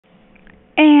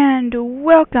And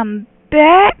welcome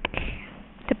back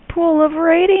to Pool of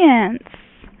Radiance,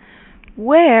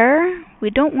 where we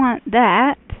don't want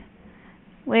that,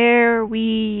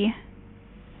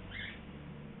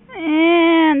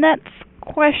 and that's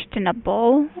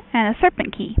questionable, and a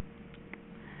serpent key.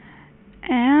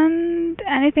 And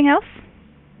anything else?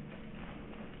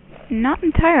 Not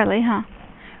entirely, huh?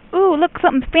 Ooh, look,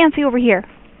 something fancy over here.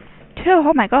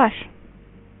 Oh my gosh.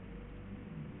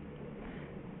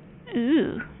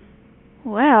 Ooh.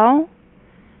 Well,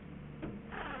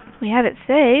 we have it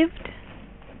saved.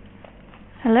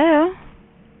 Hello?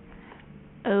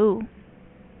 Oh.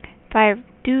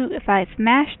 If I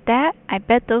smash that, I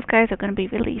bet those guys are going to be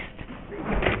released.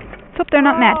 Let's hope they're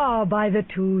not mad. Ah, by the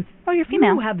tooth. Oh, you're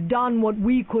female. You have done what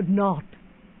we could not.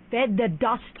 Fed the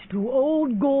dust to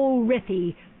old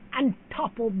Golrithi and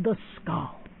toppled the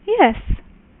skull. Yes.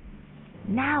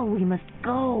 Now we must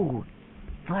go,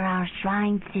 for our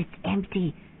shrine sits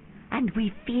empty, and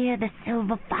we fear the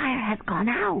silver fire has gone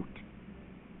out.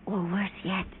 Or worse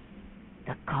yet,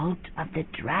 the cult of the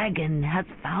dragon has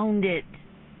found it.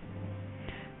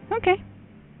 Okay.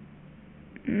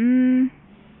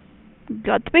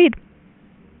 Godspeed.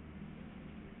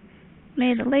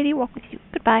 May the lady walk with you.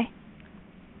 Goodbye.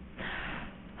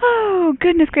 Oh,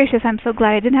 goodness gracious, I'm so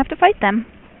glad I didn't have to fight them.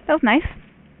 That was nice.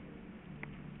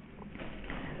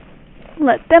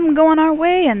 Let them go on our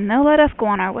way, and they'll let us go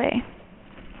on our way.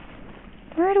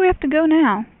 Where do we have to go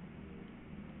now?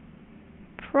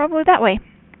 Probably that way.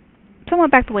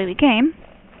 Somewhat back the way we came.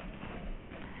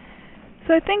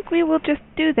 So I think we will just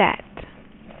do that.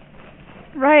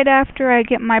 Right after I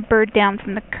get my bird down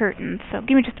from the curtain. So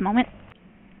give me just a moment.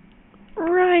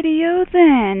 Rightio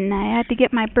then. I had to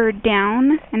get my bird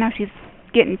down, and now she's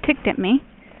getting ticked at me.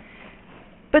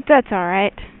 But that's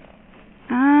alright.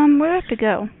 Where do I have to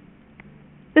go?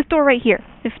 This door right here.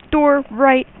 This door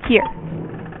right here.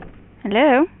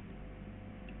 Hello?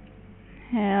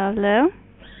 Hello?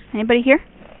 Anybody here?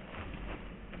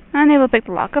 Unable to pick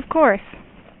the lock, of course.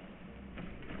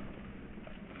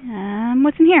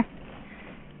 What's in here?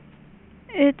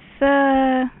 It's,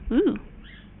 ooh.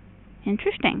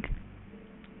 Interesting.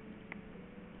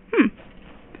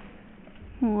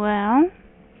 Well,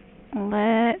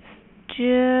 let's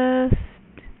just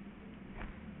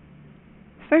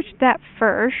search that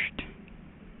first.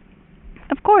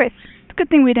 Of course. It's a good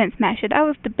thing we didn't smash it. I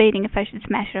was debating if I should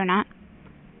smash it or not.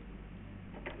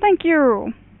 Thank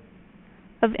you.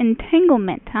 Of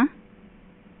entanglement, huh?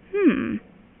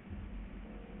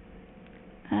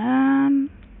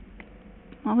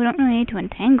 Well, we don't really need to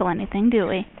entangle anything, do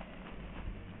we?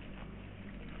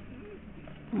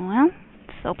 Well,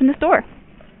 let's open this door.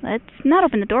 Let's not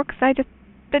open the door, because I just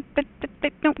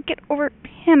don't get over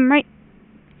him right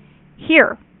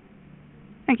here.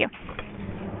 Thank you.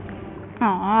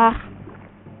 Aww.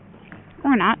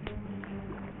 Or not.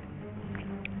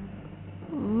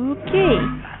 Okay.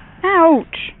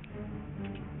 Ouch!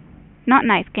 Not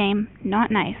nice, game.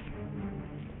 Not nice.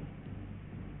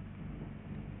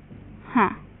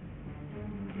 Huh.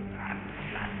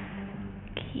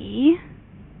 Okay.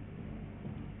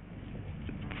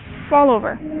 Fall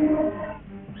over.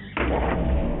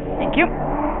 Thank you.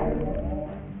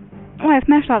 Oh, I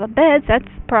smashed all the beds. That's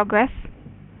progress.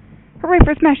 Hooray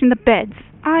for smashing the beds.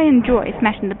 I enjoy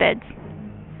smashing the beds.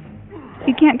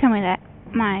 You can't tell me that.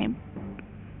 My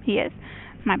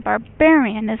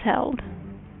barbarian is held.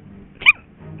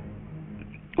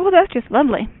 Oh, that's just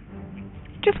lovely.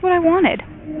 Just what I wanted.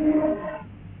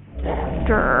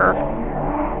 Grr.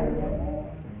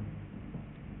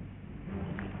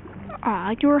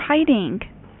 Aw, you're hiding.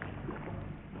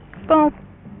 Well,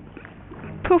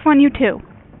 poof on you too.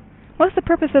 What's the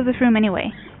purpose of this room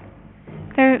anyway?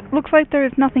 Looks like there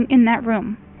is nothing in that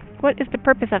room. What is the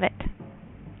purpose of it?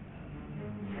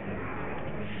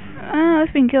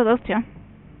 Let's we can kill those two.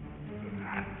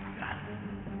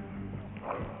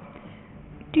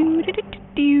 Do.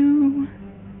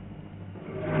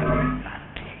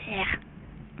 Yeah.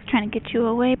 I was trying to get you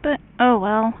away, but oh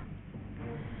well.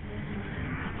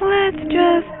 Let's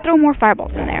just throw more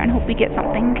fireballs in there and hope we get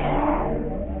something.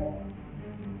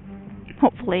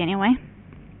 Hopefully, anyway.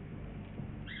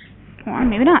 Or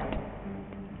maybe not.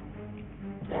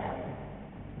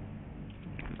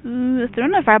 Ooh, let's throw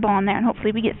another fireball in there and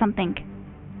hopefully we get something.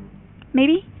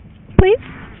 Maybe? Please?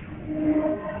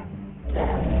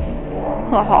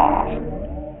 Haha.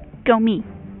 Go me.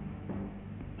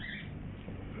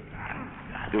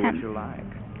 Do what you like.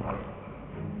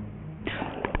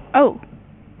 Oh.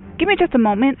 Give me just a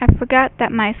moment. I forgot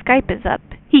that my Skype is up.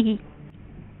 Hee hee.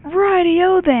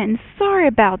 Rightio then. Sorry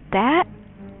about that.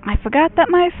 I forgot that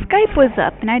my Skype was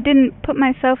up, and I didn't put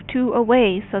myself to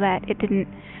away so that it didn't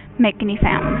make any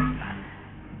sounds.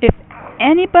 If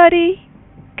anybody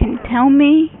can tell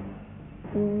me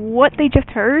what they just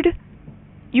heard,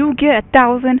 you get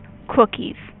 1,000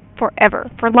 cookies forever,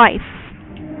 for life.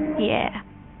 Yeah.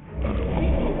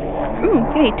 Ooh,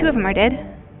 hey, 2 of them are dead.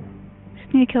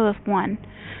 Just need to kill this one.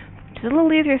 Which is a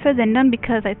little easier said than done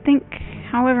because I think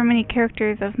however many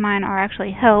characters of mine are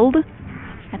actually held.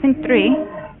 I think 3.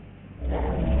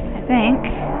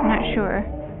 I'm not sure.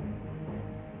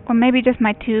 Or maybe just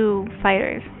my 2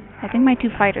 fighters. I think my 2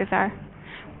 fighters are.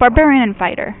 Barbarian and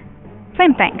fighter.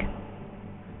 Same thing.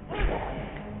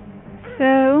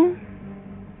 So,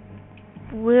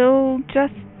 we'll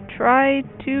just try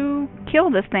to kill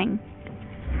this thing.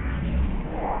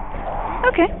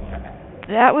 Okay.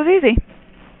 That was easy.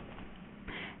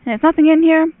 And there's nothing in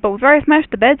here, but we've already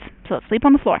smashed the beds, so let's sleep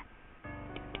on the floor.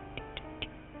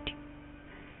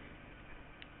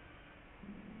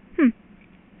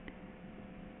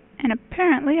 And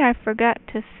apparently I forgot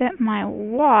to set my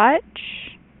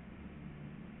watch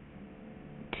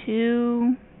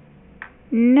to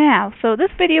now. So this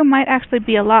video might actually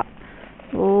be a lot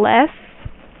less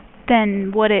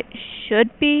than what it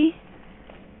should be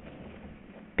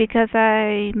because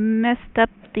I messed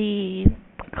up the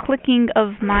clicking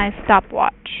of my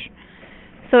stopwatch.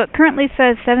 So it currently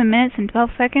says 7 minutes and 12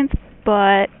 seconds,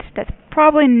 but that's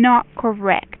probably not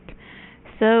correct.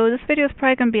 So this video is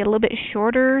probably going to be a little bit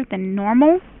shorter than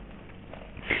normal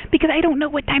because I don't know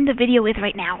what time the video is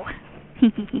right now.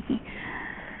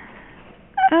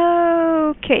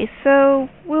 Okay, so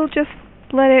we'll just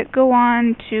let it go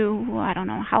on to, I don't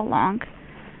know how long.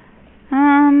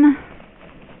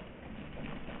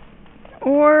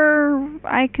 Or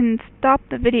I can stop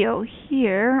the video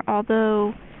here,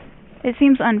 although it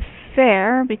seems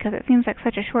unfair because it seems like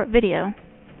such a short video.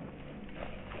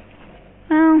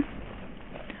 Well,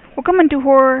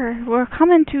 we're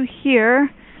coming to here,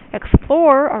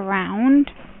 explore around,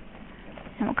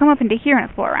 and we'll come up into here and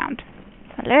explore around.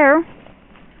 Hello?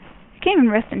 I can't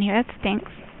even rest in here, that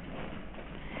stinks.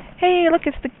 Hey, look,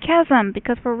 it's the chasm,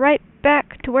 because we're right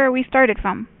back to where we started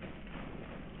from.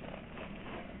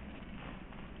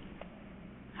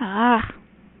 Ah.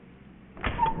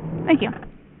 Thank you.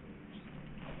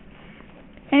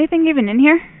 Anything even in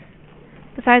here?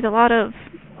 Besides a lot of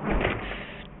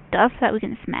stuff that we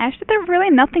can smash? Is there really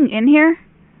nothing in here?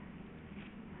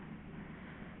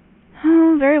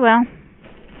 Oh, very well.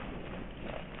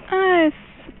 I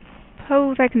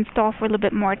suppose I can stall for a little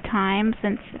bit more time,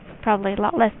 since it's probably a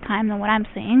lot less time than what I'm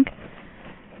seeing.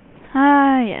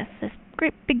 Ah, yes, this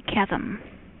great big chasm.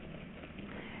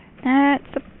 That's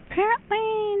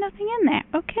apparently nothing in there.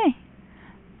 Okay.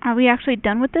 Are we actually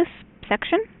done with this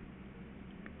section?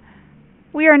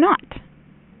 We are not.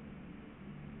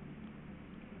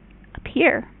 Up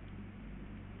here.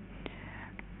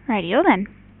 Rightio then.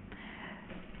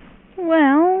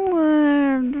 Well,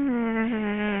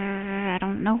 I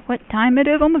don't know what time it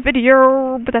is on the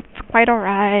video, but that's quite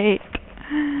alright.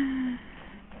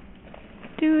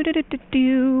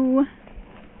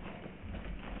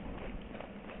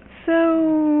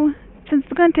 So, since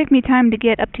it's going to take me time to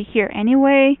get up to here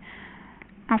anyway,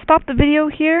 I'll stop the video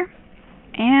here,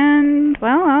 and,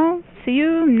 well, I'll see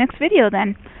you next video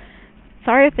then.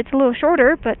 Sorry if it's a little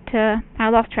shorter, but I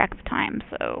lost track of time,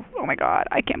 so, oh my god,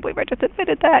 I can't believe I just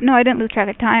admitted that. No, I didn't lose track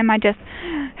of time, I just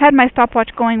had my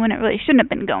stopwatch going when it really shouldn't have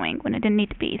been going, when it didn't need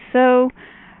to be. So,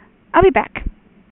 I'll be back.